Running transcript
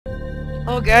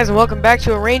Hello guys, and welcome back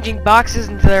to arranging boxes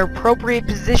into their appropriate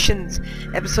positions.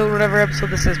 Whatever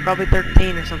episode this is, probably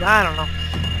 13 or something, I don't know.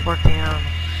 14, I don't know.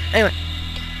 Anyway,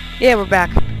 yeah, we're back.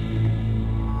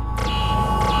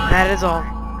 That is all.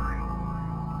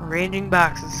 Arranging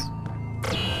boxes.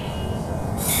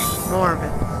 More of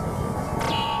it.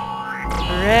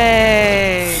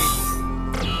 Hooray!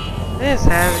 This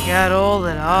hasn't got old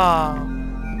at all.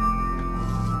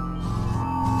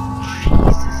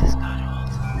 Jesus, this got old.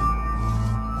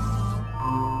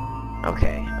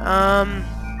 Okay,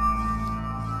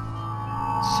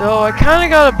 so I kinda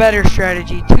got a better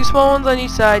strategy. 2 small ones on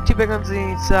each side, 2 big ones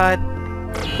on each side,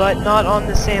 but not on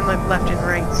the same like left and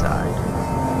right side.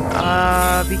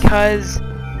 Because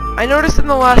I noticed in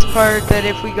the last part that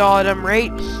if we got him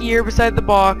right here beside the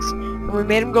box, and we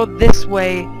made him go this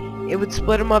way, it would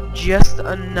split him up just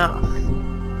enough.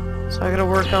 So I gotta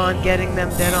work on getting them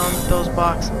dead on those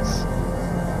boxes.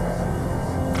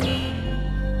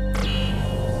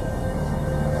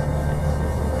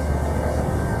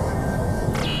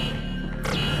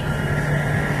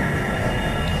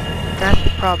 That's the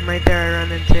problem right there I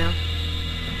run into.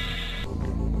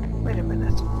 Wait a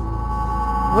minute.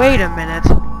 Wait a minute.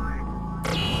 I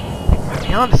might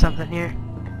be onto something here.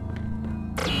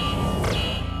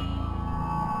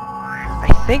 I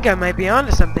think I might be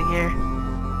onto something here.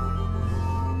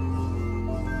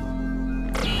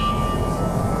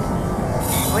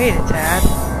 Wait a tad.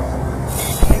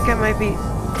 I think I might be...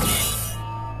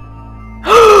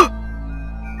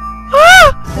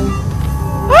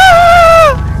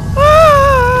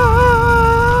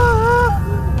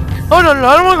 Oh no,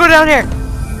 I don't want to go down here!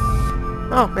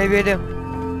 Oh, maybe I do.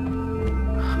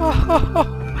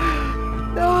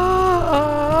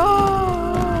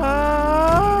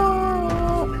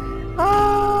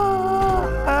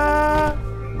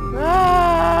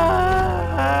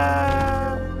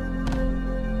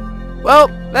 Well,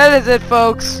 that is it,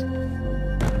 folks.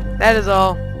 That is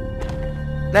all.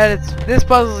 This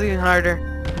puzzle's even harder.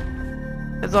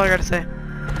 That's all I gotta say.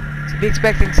 So be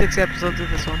expecting 6 episodes of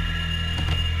this one.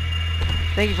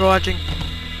 Thank you for watching.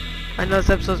 I know this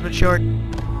episode's been short.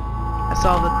 I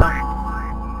solved it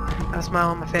though. Got a smile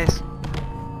on my face.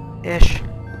 Ish.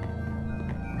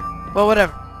 Well,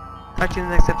 whatever. Talk to you in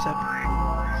the next episode.